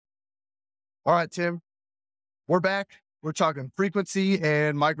All right, Tim, we're back. We're talking frequency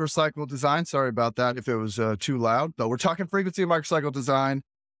and microcycle design. Sorry about that if it was too loud, but we're talking frequency and microcycle design.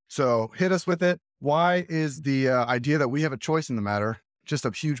 So hit us with it. Why is the idea that we have a choice in the matter just a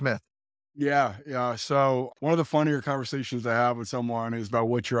huge myth? Yeah, yeah. So one of the funnier conversations I have with someone is about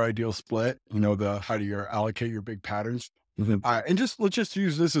what's your ideal split. The how do you allocate your big patterns. Mhm. And just let's just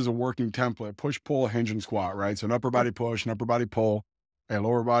use this as a working template: push, pull, hinge, and squat. Right. So an upper body push, an upper body pull, a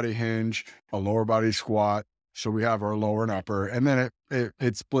lower body hinge, a lower body squat. So we have our lower and upper, and then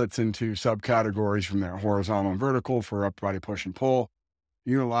it splits into subcategories from there: horizontal and vertical for upper body push and pull,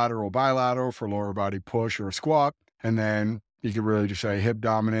 unilateral, bilateral for lower body push or squat. And then you could really just say hip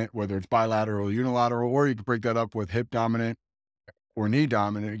dominant, whether it's bilateral or unilateral, or you could break that up with hip dominant or knee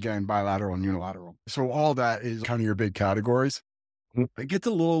dominant, again, bilateral and unilateral. So all that is kind of your big categories. It gets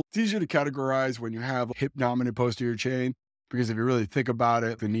it's easier to categorize when you have hip dominant posterior chain, because if you really think about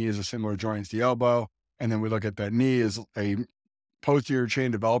it, the knee is a similar joint as the elbow. And then we look at that knee as a posterior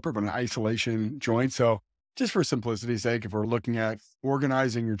chain developer, but an isolation joint. So just for simplicity's sake, if we're looking at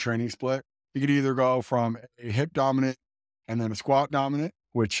organizing your training split, you could either go from a hip dominant and then a squat dominant,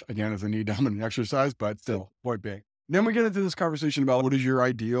 which again is a knee dominant exercise, but still point being. Then we get into this conversation about what is your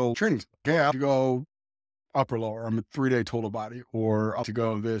ideal training split. Okay, I have to go upper lower. I'm a 3-day total body, or to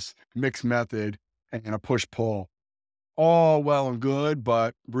go this mixed method and a push pull. All well and good,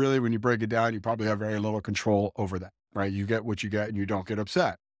 but really when you break it down, you probably have very little control over that, right? You get what you get and you don't get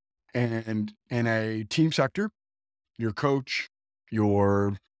upset. And in a team sector, your coach,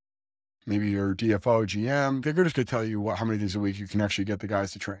 your maybe your DFO, GM, they're just going to tell you how many days a week you can actually get the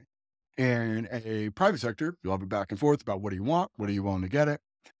guys to train. In a private sector, you'll have a back and forth about what do you want, what are you willing to get it,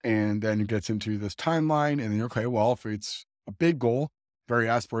 and then it gets into this timeline. And then okay, well, if it's a big goal, very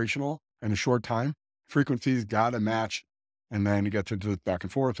aspirational, in a short time, frequencies got to match, and then it gets into this back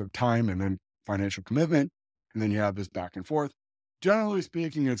and forth of time, and then financial commitment, and then you have this back and forth. Generally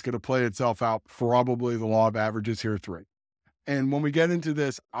speaking, it's going to play itself out. Probably the law of averages here, 3. And when we get into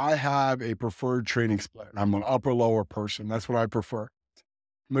this, I have a preferred training split. I'm an upper lower person. That's what I prefer.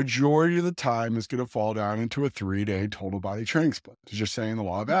 Majority of the time is going to fall down into a 3-day total body training split. It's just saying the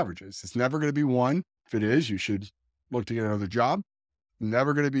law of averages. It's never going to be 1. If it is, you should look to get another job.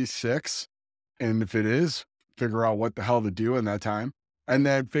 Never going to be 6. And if it is, figure out what the hell to do in that time. And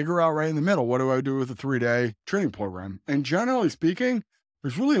then figure out right in the middle, what do I do with a 3-day training program? And generally speaking,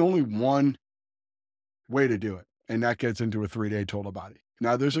 there's really only one way to do it. And that gets into a 3-day total body.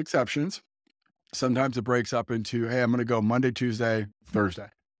 Now there's exceptions. Sometimes it breaks up into, hey, I'm going to go Monday, Tuesday, Thursday.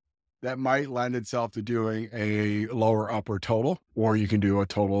 That might lend itself to doing a lower upper total, or you can do a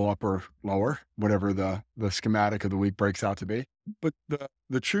total upper lower, whatever the schematic of the week breaks out to be. But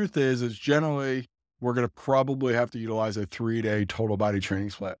the truth is generally we're going to probably have to utilize a 3-day total body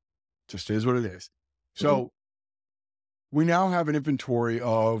training split. Just is what it is. Mhm. So we now have an inventory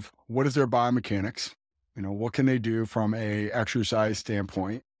of what is their biomechanics, what can they do from a exercise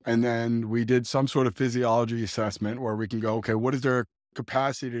standpoint. And then we did some sort of physiology assessment where we can go, okay, what is their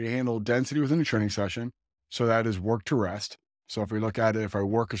capacity to handle density within a training session? So that is work to rest. So if we look at it, if I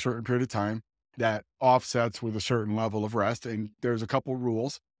work a certain period of time, that offsets with a certain level of rest. And there's a couple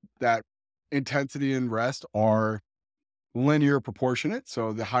rules that intensity and rest are linear proportionate.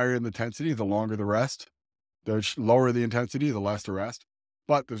 So the higher the intensity, the longer the rest. The lower the intensity, the less the rest.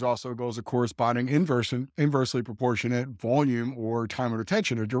 But there's also goes a corresponding inversely proportionate volume or time of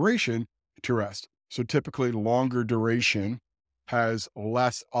retention or duration to rest. So typically longer duration has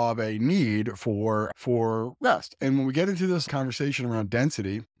less of a need for rest. And when we get into this conversation around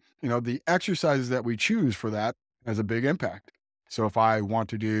density, the exercises that we choose for that has a big impact. So if I want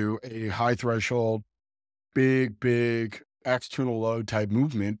to do a high threshold, big external load type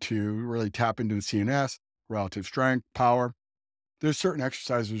movement to really tap into the CNS, relative strength, power, there's certain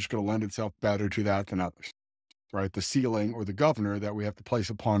exercises which are going to lend itself better to that than others, right? The ceiling or the governor that we have to place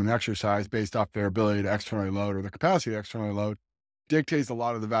upon an exercise based off their ability to externally load or the capacity to externally load dictates a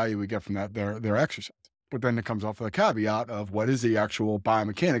lot of the value we get from their exercise. But then it comes off with a caveat of what is the actual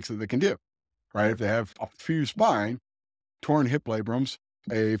biomechanics that they can do, right? If they have a fused spine, torn hip labrums,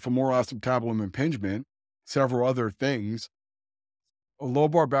 a femoral acetabulum impingement, several other things, a low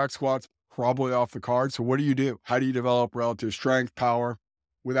bar back squat's probably off the card. So what do you do? How do you develop relative strength, power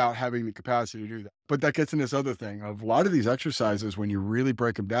without having the capacity to do that? But that gets in this other thing of a lot of these exercises, when you really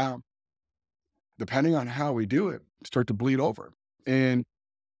break them down, depending on how we do it, start to bleed over. And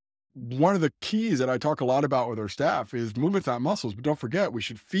one of the keys that I talk a lot about with our staff is movement's not muscles, but don't forget we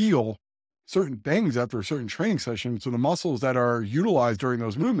should feel certain things after a certain training session. So the muscles that are utilized during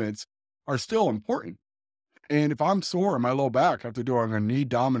those movements are still important. And if I'm sore in my low back after doing a knee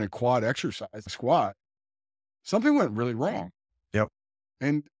dominant quad exercise, squat, something went really wrong. Yep.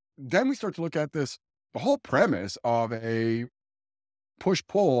 And then we start to look at this. The whole premise of a push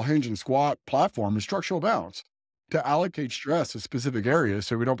pull hinge and squat platform is structural balance to allocate stress to specific areas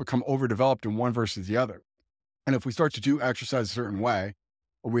so we don't become overdeveloped in one versus the other. And if we start to do exercise a certain way,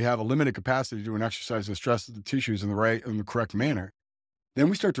 or we have a limited capacity to do an exercise that stresses the tissues in the correct manner, then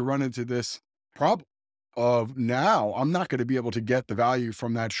we start to run into this problem of now I'm not going to be able to get the value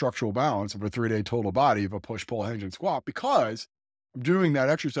from that structural balance of a 3-day total body of a push, pull, hinge, and squat because I'm doing that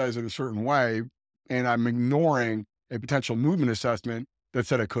exercise in a certain way and I'm ignoring a potential movement assessment that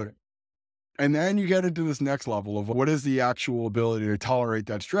said I couldn't. And then you get into this next level of what is the actual ability to tolerate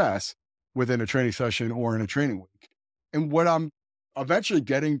that stress within a training session or in a training week. And what I'm eventually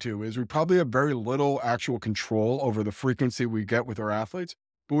getting to is we probably have very little actual control over the frequency we get with our athletes,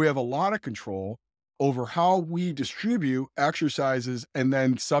 but we have a lot of control over how we distribute exercises and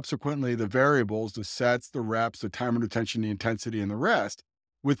then subsequently the variables, the sets, the reps, the time and retention, the intensity, and the rest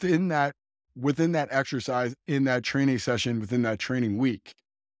within that exercise, in that training session, within that training week.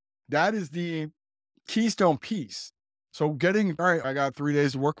 That is the keystone piece. So all right, I got 3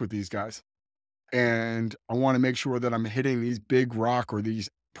 days to work with these guys. And I want to make sure that I'm hitting these big rock or these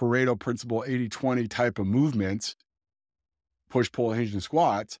Pareto principle 80-20 type of movements, push, pull, hinge, and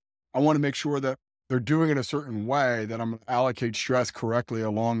squats. I want to make sure that they're doing it a certain way that I'm going to allocate stress correctly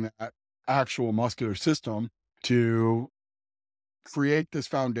along that actual muscular system to create this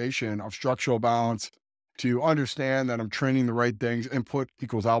foundation of structural balance, to understand that I'm training the right things, input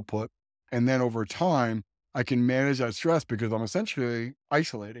equals output. And then over time, I can manage that stress because I'm essentially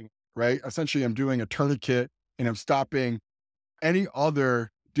isolating, right? Essentially, I'm doing a tourniquet and I'm stopping any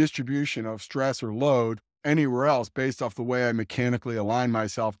other distribution of stress or load anywhere else based off the way I mechanically align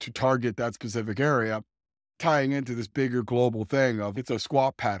myself to target that specific area, tying into this bigger global thing of it's a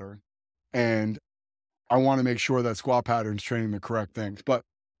squat pattern. And I want to make sure that squat pattern is training the correct things. But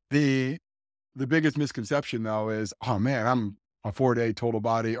the biggest misconception though is, oh man, I'm a 4-day total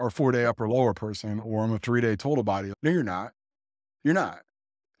body or 4-day upper lower person, or I'm a 3-day total body. No, you're not. You're not.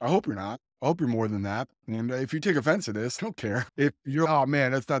 I hope you're not. I hope you're more than that. And if you take offense to this, I don't care. If you're, oh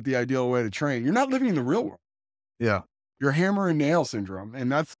man, that's not the ideal way to train. You're not living in the real world. Yeah. You're hammer and nail syndrome.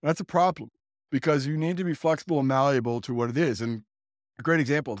 And that's a problem because you need to be flexible and malleable to what it is. And a great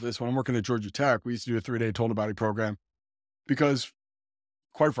example of this, when I'm working at Georgia Tech, we used to do a 3-day total body program because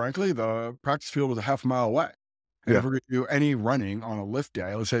quite frankly, the practice field was a half a mile away. And if we're going to do any running on a lift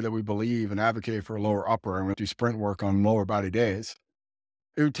day, let's say that we believe and advocate for a lower upper and we do sprint work on lower body days,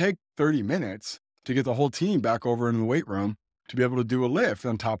 it would take 30 minutes to get the whole team back over into the weight room to be able to do a lift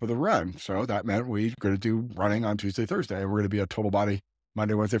on top of the run. So that meant we're going to do running on Tuesday, Thursday. We're going to be a total body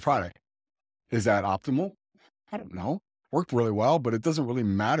Monday, Wednesday, Friday. Is that optimal? I don't know. Worked really well, but it doesn't really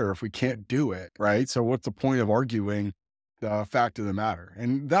matter if we can't do it, right? So what's the point of arguing the fact of the matter?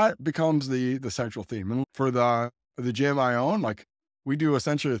 And that becomes the central theme. And for the gym I own, like we do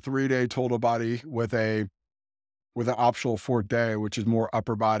essentially a 3-day total body with an optional 4th day, which is more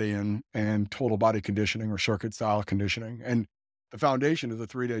upper body and total body conditioning or circuit style conditioning. And the foundation is a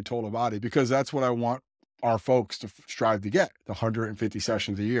 3-day total body because that's what I want our folks to strive to get, the 150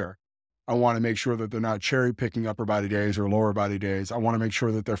 sessions a year. I want to make sure that they're not cherry picking upper body days or lower body days. I want to make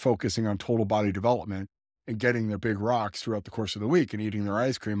sure that they're focusing on total body development and getting their big rocks throughout the course of the week and eating their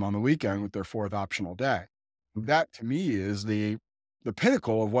ice cream on the weekend with their 4th optional day. That to me is the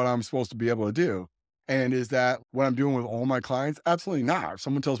pinnacle of what I'm supposed to be able to do. And is that what I'm doing with all my clients? Absolutely not. If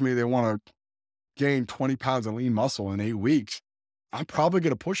someone tells me they want to gain 20 pounds of lean muscle in 8 weeks, I'm probably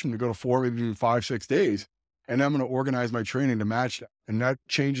going to push them to go to 4, maybe even 5, 6 days. And I'm going to organize my training to match that. And that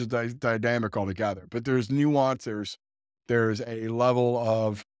changes the dynamic altogether. But there's nuance. There's a level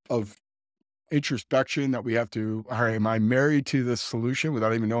of introspection that we have to, all right, am I married to this solution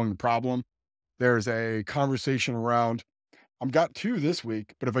without even knowing the problem? There's a conversation around, I've got 2 this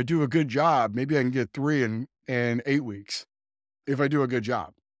week, but if I do a good job, maybe I can get 3 in 8 weeks if I do a good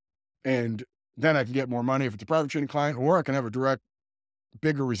job. And then I can get more money if it's a private training client, or I can have a direct,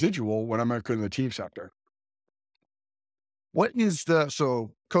 bigger residual when I'm in the team sector. What is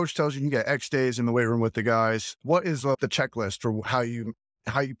so coach tells you get X days in the weight room with the guys. What is the checklist for how you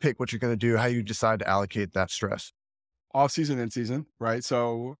pick what you're going to do, how you decide to allocate that stress? Off season, in season, right?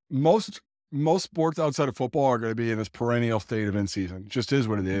 So most sports outside of football are going to be in this perennial state of in season. It just is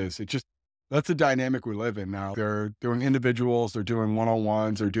what it is. That's the dynamic we live in now. They're doing individuals, they're doing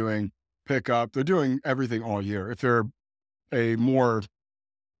one-on-ones, they're doing pickup, they're doing everything all year. If they're a more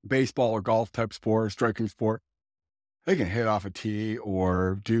baseball or golf type sport, striking sport, they can hit off a tee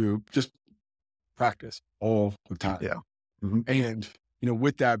or do just practice all the time. Yeah. Mm-hmm. And,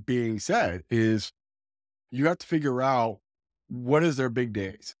 with that being said, is you have to figure out what is their big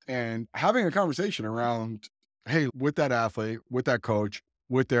days and having a conversation around, hey, with that athlete, with that coach,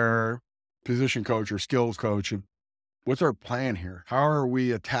 with their position coach or skills coach, what's our plan here? How are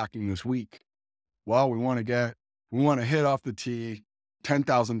we attacking this week? Well, we want to hit off the tee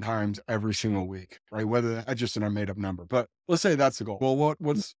 10,000 times every single week, right? Whether that's just an made up number, but let's say that's the goal.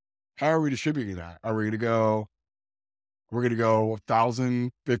 Well, how are we distributing that? Are we going to go, we're going to go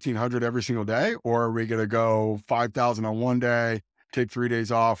 1,000, 1,500 every single day? Or are we going to go 5,000 on one day, take 3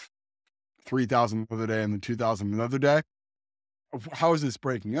 days off, 3,000 another day, and then 2,000 another day? How is this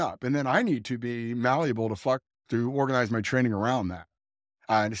breaking up? And then I need to be malleable to organize my training around that.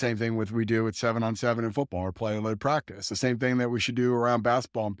 And the same thing we do with 7-on-7 in football or player-led practice. The same thing that we should do around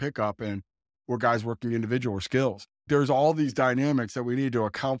basketball and pickup and where guys working individual skills. There's all these dynamics that we need to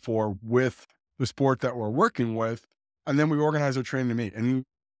account for with the sport that we're working with. And then we organize our training to meet. And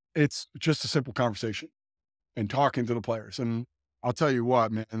it's just a simple conversation and talking to the players. And I'll tell you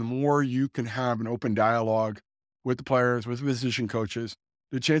what, man, the more you can have an open dialogue with the players, with position coaches,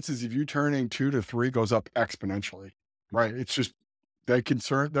 the chances of you turning 2 to 3 goes up exponentially, right? It's just, they're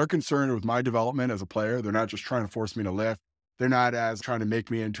concerned with my development as a player. They're not just trying to force me to lift. They're not trying to make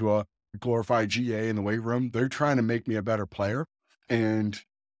me into a glorified GA in the weight room. They're trying to make me a better player. And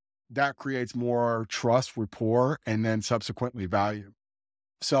that creates more trust, rapport, and then subsequently value.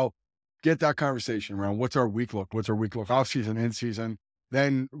 So get that conversation around what's our week look off season, in season,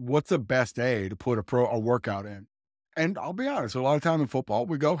 then what's the best day to put a workout in? And I'll be honest, a lot of time in football,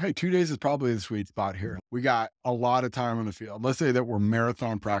 we go, hey, 2 days is probably the sweet spot here. We got a lot of time on the field. Let's say that we're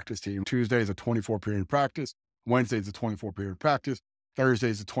marathon practice team. Tuesday is a 24-period practice. Wednesday is a 24-period practice. Thursday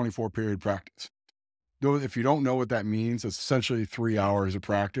is a 24-period practice. Though, if you don't know what that means, it's essentially 3 hours of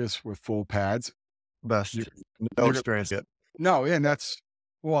practice with full pads. Best. No experience yet. No, and that's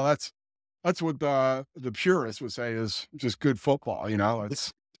what the purists would say is just good football.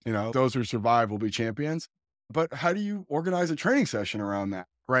 Those who survive will be champions. But how do you organize a training session around that,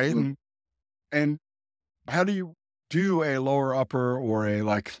 right? Mm-hmm. And how do you do a lower upper or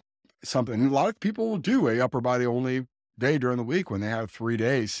something? A lot of people will do a upper body only day during the week when they have 3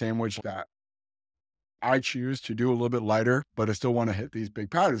 days sandwiched that. I choose to do a little bit lighter, but I still want to hit these big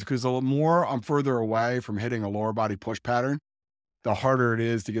patterns because the more I'm further away from hitting a lower body push pattern, the harder it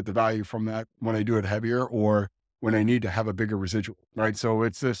is to get the value from that when I do it heavier or when I need to have a bigger residual, right? So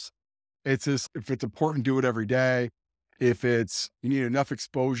it's this, if it's important, do it every day. If you need enough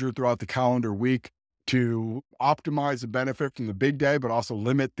exposure throughout the calendar week to optimize the benefit from the big day, but also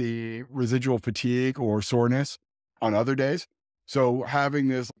limit the residual fatigue or soreness on other days. So having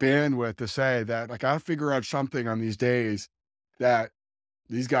this bandwidth to say that, I gotta figure out something on these days that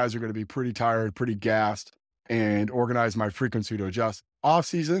these guys are going to be pretty tired, pretty gassed, and organize my frequency to adjust. Off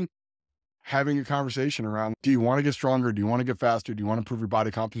season, having a conversation around, do you want to get stronger? Do you want to get faster? Do you want to improve your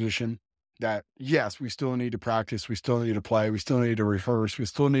body composition? That yes, we still need to practice. We still need to play. We still need to rehearse. We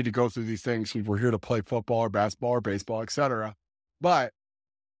still need to go through these things. We're here to play football or basketball or baseball, etc. But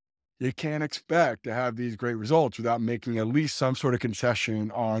you can't expect to have these great results without making at least some sort of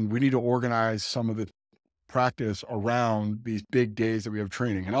concession on, we need to organize some of the practice around these big days that we have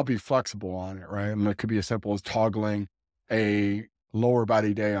training. And I'll be flexible on it, right? And it could be as simple as toggling a lower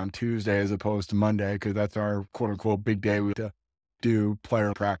body day on Tuesday as opposed to Monday, because that's our quote unquote big day. We have to do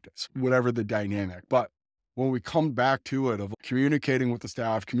player practice, whatever the dynamic. But when we come back to it, of communicating with the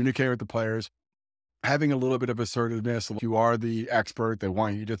staff, communicating with the players, having a little bit of assertiveness. You are the expert. They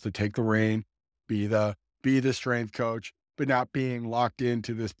want you just to take the reign, be the strength coach, but not being locked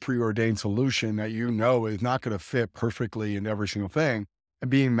into this preordained solution that is not going to fit perfectly in every single thing,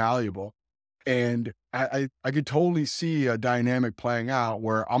 and being malleable. And I could totally see a dynamic playing out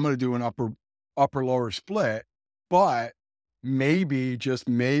where I'm going to do an upper lower split, but maybe, just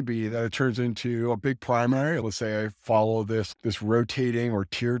maybe, that it turns into a big primary. Let's say I follow this rotating or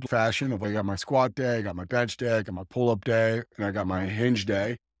tiered fashion of, I got my squat day, I got my bench day, I got my pull-up day, and I got my hinge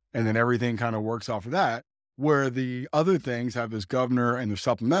day. And then everything kind of works off of that, where the other things have this governor and the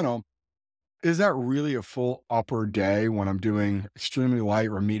supplemental. Is that really a full upper day when I'm doing extremely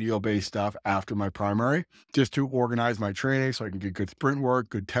light remedial based stuff after my primary, just to organize my training so I can get good sprint work,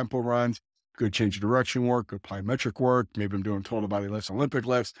 good tempo runs, good change of direction work, good plyometric work. Maybe I'm doing total body lifts, Olympic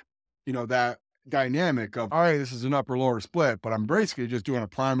lifts, that dynamic of, all right, this is an upper lower split, but I'm basically just doing a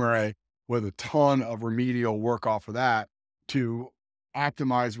primary with a ton of remedial work off of that to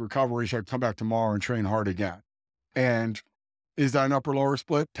optimize recovery so I can come back tomorrow and train hard again. And is that an upper lower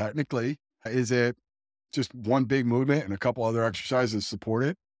split? Technically. Is it just one big movement and a couple other exercises support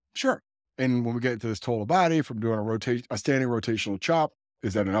it? Sure. And when we get into this total body, if I'm doing a standing rotational chop,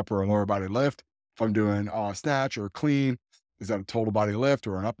 is that an upper or lower body lift? If I'm doing a snatch or a clean, is that a total body lift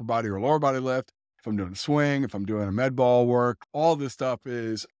or an upper body or lower body lift? If I'm doing a swing, if I'm doing a med ball work, all this stuff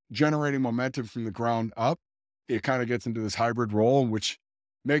is generating momentum from the ground up. It kind of gets into this hybrid role, which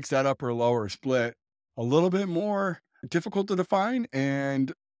makes that upper or lower split a little bit more difficult to define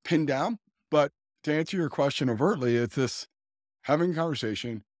and pin down. But to answer your question overtly, it's this having a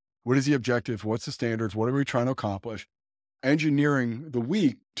conversation. What is the objective? What's the standards? What are we trying to accomplish? Engineering the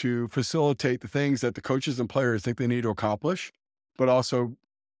week to facilitate the things that the coaches and players think they need to accomplish, but also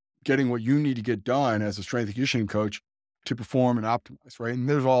getting what you need to get done as a strength and conditioning coach to perform and optimize, right? And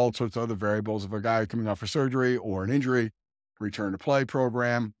there's all sorts of other variables of a guy coming off for surgery or an injury, return to play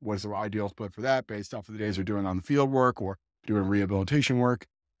program. What is the ideal split for that based off of the days they're doing on the field work or doing rehabilitation work?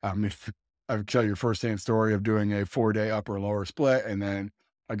 If I would tell you a firsthand story of doing a 4-day upper lower split, and then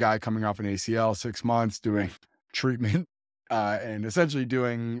a guy coming off an ACL 6 months doing treatment and essentially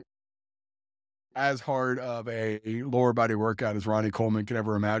doing as hard of a lower body workout as Ronnie Coleman could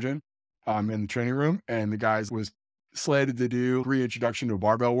ever imagine in the training room. And the guy was slated to do reintroduction to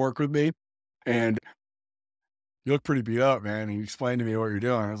barbell work with me. And you look pretty beat up, man. And he explained to me what you're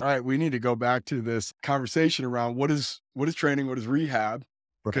doing. I was like, all right, we need to go back to this conversation around what is training, what is rehab,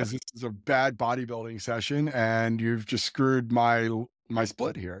 because this is a bad bodybuilding session and you've just screwed my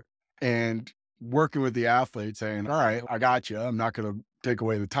split here. And working with the athlete saying, all right, I got you. I'm not going to take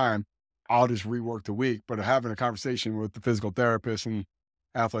away the time. I'll just rework the week. But having a conversation with the physical therapist and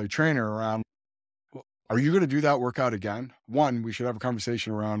athletic trainer around, are you going to do that workout again? One, we should have a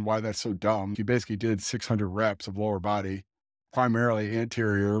conversation around why that's so dumb. You basically did 600 reps of lower body, primarily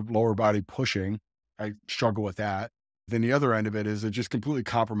anterior lower body pushing. I struggle with that. Then the other end of it is it just completely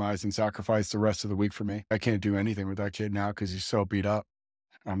compromised and sacrificed the rest of the week for me. I can't do anything with that kid now because he's so beat up.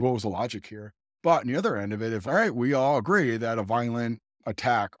 What was the logic here? But on the other end of it, if, all right, we all agree that a violent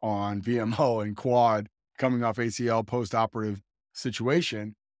attack on VMO and quad coming off ACL post-operative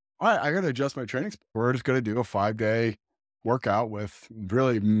situation, all right, I got to adjust my training. We're just going to do a 5-day workout with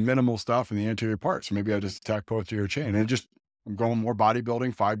really minimal stuff in the anterior part. So maybe I just attack posterior chain and I'm going more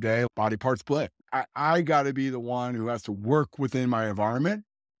bodybuilding, 5-day body part split. I got to be the one who has to work within my environment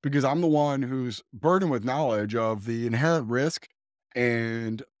because I'm the one who's burdened with knowledge of the inherent risk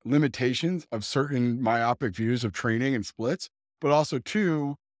and limitations of certain myopic views of training and splits, but also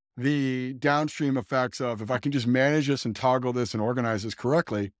two, the downstream effects of if I can just manage this and toggle this and organize this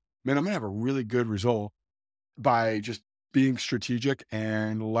correctly, man, I'm gonna have a really good result by just being strategic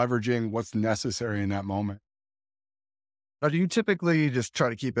and leveraging what's necessary in that moment. Now, do you typically just try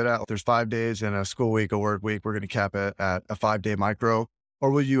to keep it out? There's 5 days in a school week, a work week. We're going to cap it at a 5-day micro.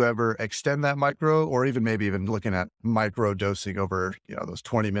 Or will you ever extend that micro, or maybe even looking at micro dosing over, those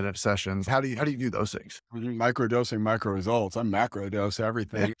 20-minute sessions? How do you do those things? Micro dosing, micro results. I'm macro dose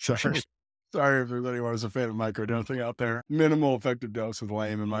everything. Sorry if everybody was a fan of micro dosing out there. Minimal effective dose is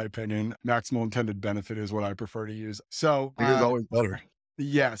lame, in my opinion. Maximal intended benefit is what I prefer to use. So it is always better.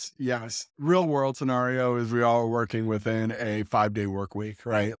 Yes. Real world scenario is we all are working within a 5-day work week,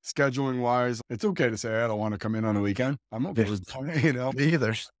 right? Scheduling wise, it's okay to say I don't want to come in on the weekend. I'm okay with Me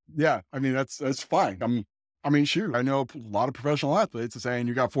either. Yeah. I mean, that's fine. Shoot, I know a lot of professional athletes are saying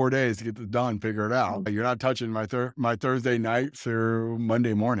you got 4 days to get this done, figure it out. You're not touching my Thursday night through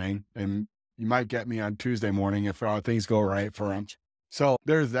Monday morning, and you might get me on Tuesday morning if things go right for them. So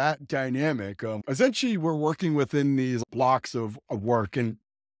there's that dynamic. Essentially, we're working within these blocks of work. And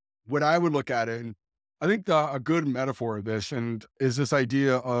what I would look at it, and I think a good metaphor of this is this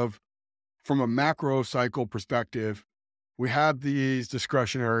idea of, from a macro cycle perspective, we have these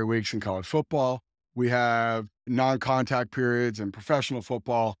discretionary weeks in college football. We have non-contact periods in professional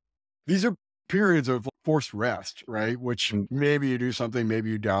football. These are periods of forced rest, right? Which maybe you do something,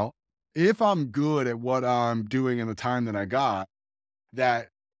 maybe you don't. If I'm good at what I'm doing in the time that I got, that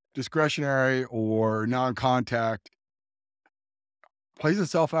discretionary or non-contact plays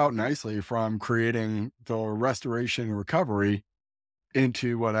itself out nicely from creating the restoration and recovery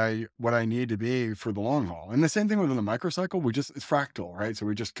into what I need to be for the long haul. And the same thing within the microcycle, it's fractal, right? So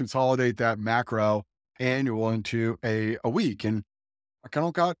we just consolidate that macro annual into a week. And I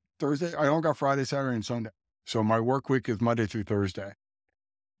don't got Friday, Saturday, and Sunday. So my work week is Monday through Thursday.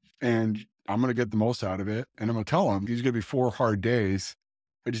 And I'm going to get the most out of it. And I'm going to tell them these are going to be 4 hard days.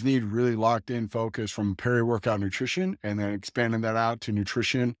 I just need really locked in focus from peri-workout nutrition and then expanding that out to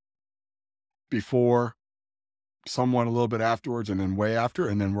nutrition before, somewhat a little bit afterwards, and then way after,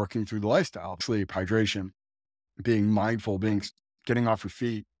 and then working through the lifestyle, sleep, hydration, being mindful, getting off your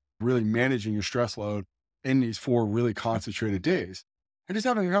feet, really managing your stress load in these 4 really concentrated days. and just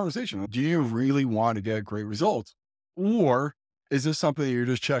having a conversation. Do you really want to get great results? Or is this something that you're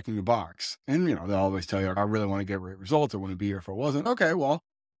just checking a box? And, they'll always tell you, I really want to get great results. I wouldn't be here if I wasn't. Okay, well,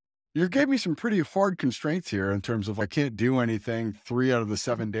 you gave me some pretty hard constraints here in terms of I can't do anything 3 out of the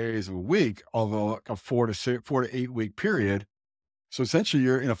 7 days of a week, although a 4 to 8 week period. So essentially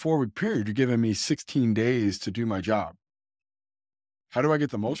you're in a 4 week period, you're giving me 16 days to do my job. How do I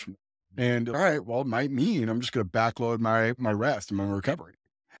get the most from it? And all right, well, it might mean I'm just going to backload my rest and my recovery.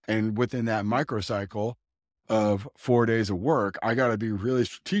 And within that microcycle of 4 days of work, I got to be really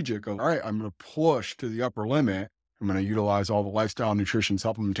strategic of, all right, I'm going to push to the upper limit. I'm going to utilize all the lifestyle, nutrition,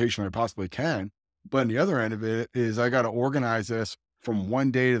 supplementation I possibly can. But on the other end of it is I got to organize this from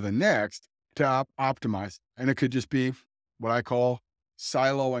one day to the next to optimize. And it could just be what I call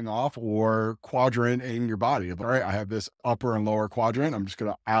siloing off or quadranting your body. All right, I have this upper and lower quadrant. I'm just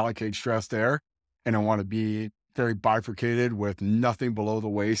going to allocate stress there. And I want to be very bifurcated with nothing below the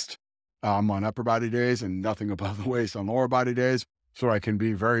waist on upper body days and nothing above the waist on lower body days. So I can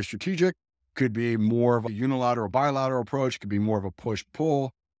be very strategic. Could be more of a unilateral, bilateral approach. Could be more of a push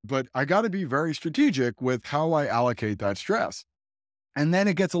pull, but I got to be very strategic with how I allocate that stress. And then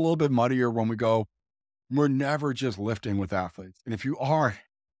it gets a little bit muddier when we go, we're never just lifting with athletes. And if you are,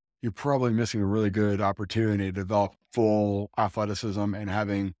 you're probably missing a really good opportunity to develop full athleticism and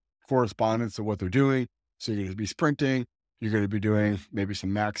having correspondence to what they're doing. So you're going to be sprinting. You're going to be doing maybe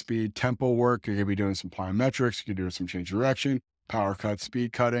some max speed tempo work. You're going to be doing some plyometrics. You're doing some change direction, power cut,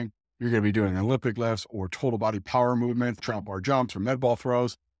 speed cutting. You're going to be doing Olympic lifts or total body power movements, trap bar jumps or med ball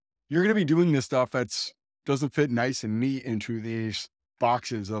throws. You're going to be doing this stuff that's doesn't fit nice and neat into these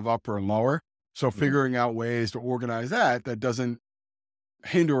boxes of upper and lower. So figuring out ways to organize that doesn't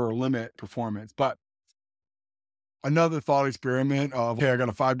hinder or limit performance. But another thought experiment of, okay, I got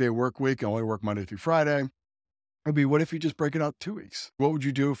a 5-day work week. I only work Monday through Friday. Would be, what if you just break it out 2 weeks? What would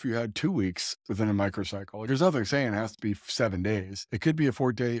you do if you had 2 weeks within a microcycle? There's nothing saying it has to be 7 days. It could be a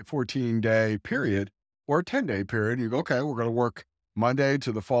 14-day period or a 10-day period. You go, okay, we're going to work Monday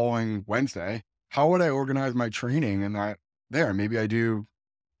to the following Wednesday. How would I organize my training in that there? Maybe I do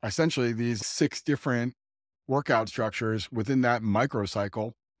essentially these 6 different workout structures within that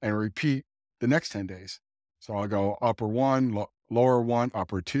microcycle and repeat the next 10 days. So I'll go upper 1, lower 1,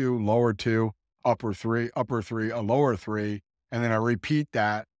 upper 2, lower 2, upper 3, a lower 3. And then I repeat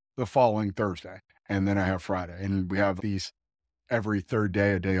that the following Thursday. And then I have Friday. And we have these every third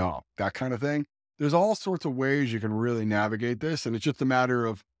day, a day off, that kind of thing. There's all sorts of ways you can really navigate this. And it's just a matter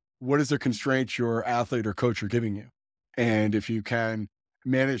of what is the constraints your athlete or coach are giving you. And if you can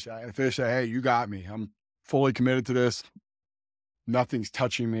manage that, if they say, hey, you got me, I'm fully committed to this, nothing's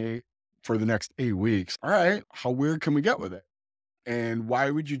touching me for the next 8 weeks. All right, how weird can we get with it? And why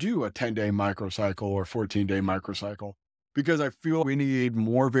would you do a 10-day microcycle or 14-day microcycle? Because I feel we need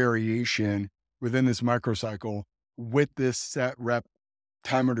more variation within this microcycle with this set rep,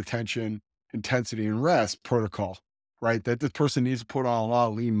 time under tension, intensity, and rest protocol, right? That this person needs to put on a lot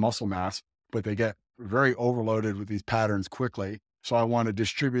of lean muscle mass, but they get very overloaded with these patterns quickly. So I want to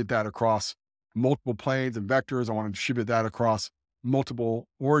distribute that across multiple planes and vectors. I want to distribute that across multiple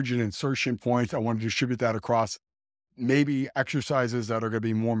origin insertion points. I want to distribute that across maybe exercises that are going to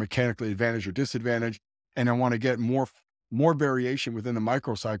be more mechanically advantaged or disadvantaged. And I want to get more variation within the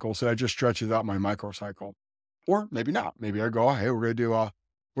microcycle. So that just stretches out my microcycle. Or maybe not. Maybe I go, hey, we're going to do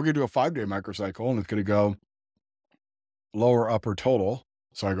a 5-day microcycle, and it's going to go lower upper total.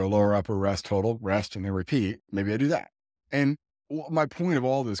 So I go lower upper rest total, rest, and then repeat. Maybe I do that. And my point of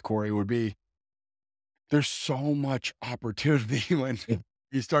all this, Corey, would be there's so much opportunity when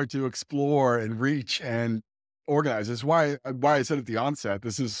you start to explore and reach and organize. That's why I said at the onset,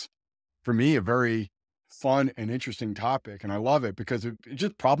 this is for me a very fun and interesting topic. And I love it because it's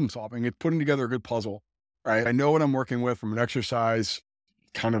just problem solving. It's putting together a good puzzle, right? I know what I'm working with from an exercise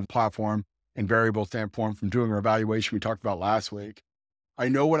kind of platform and variable standpoint from doing our evaluation we talked about last week. I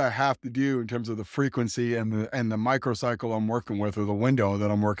know what I have to do in terms of the frequency and the microcycle I'm working with, or the window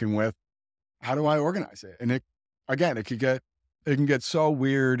that I'm working with. How do I organize it? And it can get so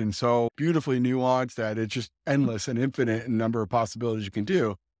weird and so beautifully nuanced that it's just endless and infinite in number of possibilities you can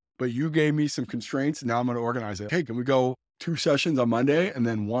do. But you gave me some constraints, and now I'm going to organize it. Hey, can we go 2 sessions on Monday and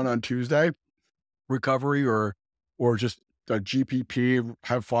then 1 on Tuesday? Recovery or just a GPP,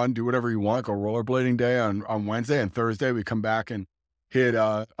 have fun, do whatever you want. Go rollerblading day on Wednesday, and Thursday we come back and hit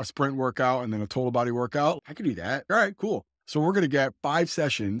a sprint workout and then a total body workout. I could do that. All right, cool. So we're going to get 5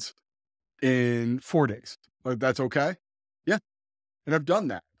 sessions in 4 days. That's okay? Yeah. And I've done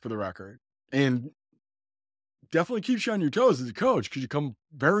that, for the record. And definitely keeps you on your toes as a coach, because you come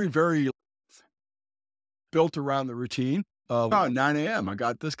very, very built around the routine of, oh, 9 a.m. I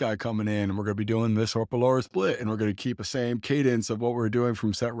got this guy coming in and we're going to be doing this upper lower split. And we're going to keep the same cadence of what we're doing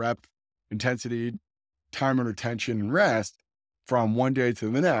from set rep, intensity, time under tension, and rest from one day to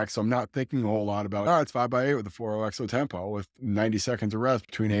the next. So I'm not thinking a whole lot about, oh, it's 5x8 with the 4.0 XO tempo with 90 seconds of rest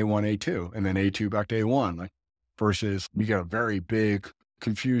between A1, A2, and then A2 back to A1. Like, versus you get a very big,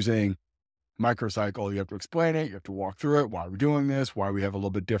 confusing microcycle. You have to explain it. You have to walk through it. Why we're doing this, why we have a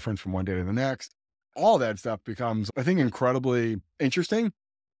little bit different from one day to the next. All that stuff becomes, I think, incredibly interesting.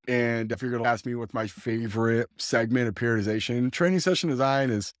 And if you're going to ask me what's my favorite segment of periodization, training session design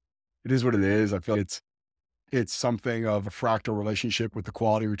it is what it is. I feel it's something of a fractal relationship with the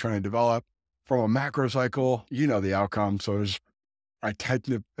quality we're trying to develop. From a macro cycle, you know the outcome. So I tend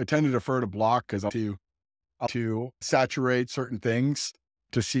to defer to block because to saturate certain things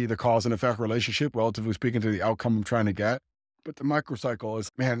to see the cause and effect relationship, relatively speaking, to the outcome I'm trying to get. But the microcycle is,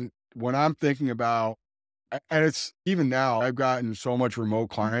 man, when I'm thinking about, and it's even now, I've gotten so much remote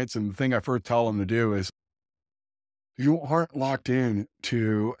clients, and the thing I first tell them to do is, you aren't locked in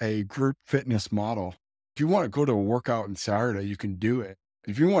to a group fitness model. If you want to go to a workout on Saturday, you can do it.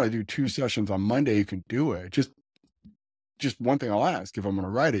 If you want to do 2 sessions on Monday, you can do it. Just one thing I'll ask, if I'm going to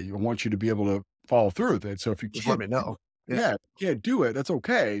write it, I want you to be able to follow through with it. So if you Just let me know. yeah, can't do it, that's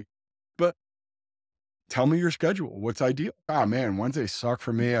okay. But tell me your schedule. What's ideal? Oh man, Wednesdays suck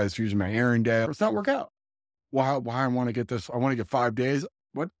for me. I was using my errand day. It's not work out. Why I want to get this? I want to get 5 days.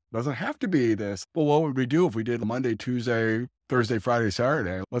 What doesn't have to be this? Well, what would we do if we did Monday, Tuesday, Thursday, Friday,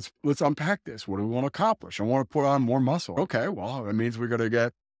 Saturday? Let's unpack this. What do we want to accomplish? I want to put on more muscle. Okay, well, that means we're going to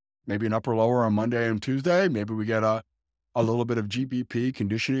get maybe an upper lower on Monday and Tuesday. Maybe we get a little bit of GBP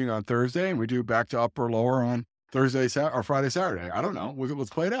conditioning on Thursday, and we do back to upper lower on Thursday or Friday, Saturday. I don't know. Let's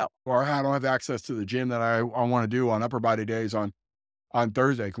play it out. Or I don't have access to the gym that I want to do on upper body days on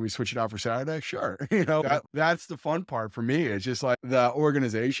Thursday. Can we switch it out for Saturday? Sure. That's the fun part for me. It's just like the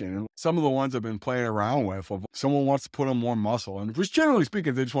organization. And some of the ones I've been playing around with, of someone wants to put on more muscle, and just generally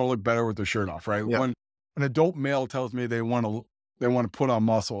speaking, they just want to look better with their shirt off, right? Yeah. When an adult male tells me they want to put on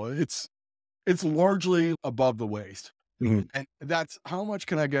muscle, it's largely above the waist. Mm-hmm. And that's how much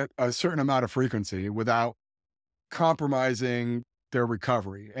can I get a certain amount of frequency without compromising their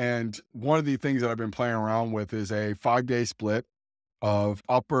recovery. And one of the things that I've been playing around with is a 5-day split of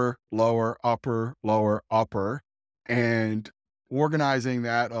upper, lower, upper, lower, upper, and organizing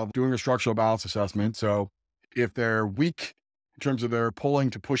that of doing a structural balance assessment. So if they're weak in terms of their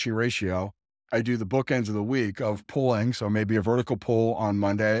pulling to pushing ratio, I do the bookends of the week of pulling. So maybe a vertical pull on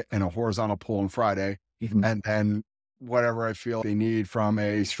Monday and a horizontal pull on Friday. Mm-hmm. And whatever I feel they need from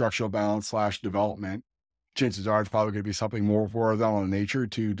a structural balance / development. Chances are it's probably going to be something more horizontal in nature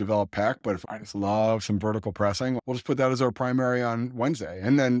to develop pec. But if I just love some vertical pressing, we'll just put that as our primary on Wednesday.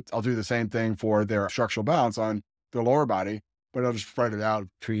 And then I'll do the same thing for their structural balance on their lower body, but I'll just spread it out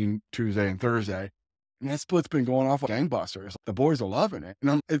between Tuesday and Thursday. And that split's been going off like gangbusters. The boys are loving it.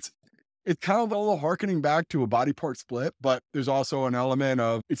 And it's kind of a little harkening back to a body part split, but there's also an element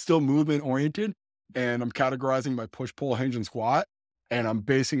of it's still movement oriented. And I'm categorizing my push, pull, hinge, and squat, and I'm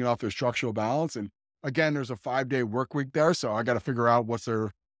basing it off their structural balance. And again, there's a 5-day work week there. So I got to figure out what's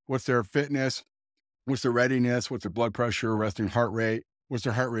their fitness, what's their readiness, what's their blood pressure, resting heart rate, what's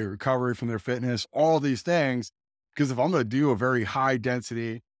their heart rate recovery from their fitness, all these things. Because if I'm going to do a very high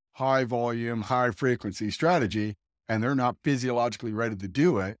density, high volume, high frequency strategy, and they're not physiologically ready to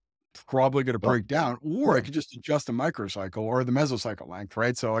do it, it's probably going to break down, or I could just adjust the microcycle or the mesocycle length,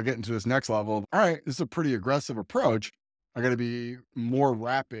 right? So I get into this next level of, all right, this is a pretty aggressive approach. I got to be more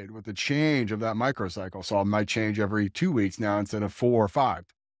rapid with the change of that microcycle. So I might change every 2 weeks now instead of 4 or 5.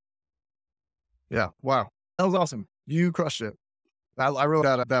 Yeah. Wow. That was awesome. You crushed it. I wrote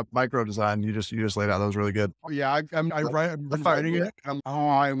out that micro design. You just laid out. That was really good. Yeah. I'm writing it.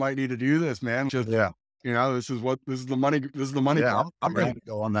 I might need to do this, man. Yeah. This is the money. This is the money. Yeah. I'm ready to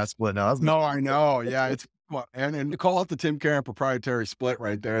go on that split now. No, I know. Yeah. It's and call it the Tim Karen proprietary split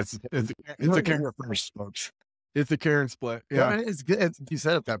right there. It's a Karen first, folks. It's the Karen split. Yeah. It's good. You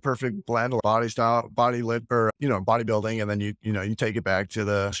said it, that perfect blend of body style, body lit, or, bodybuilding. And then you take it back to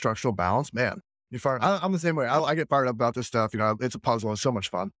the structural balance, man. I'm the same way. I get fired up about this stuff. It's a puzzle. It's so much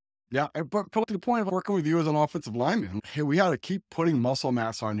fun. Yeah. But to the point of working with you as an offensive lineman, hey, we got to keep putting muscle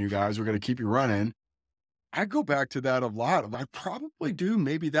mass on you guys. We're going to keep you running. I go back to that a lot. I probably do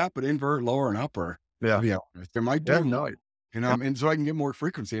maybe that, but invert lower and upper. Yeah. There might be, and so I can get more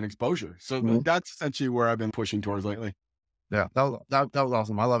frequency and exposure. So that's essentially where I've been pushing towards lately. Yeah. That was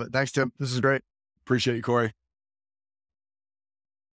awesome. I love it. Thanks, Tim. This is great. Appreciate you, Corey.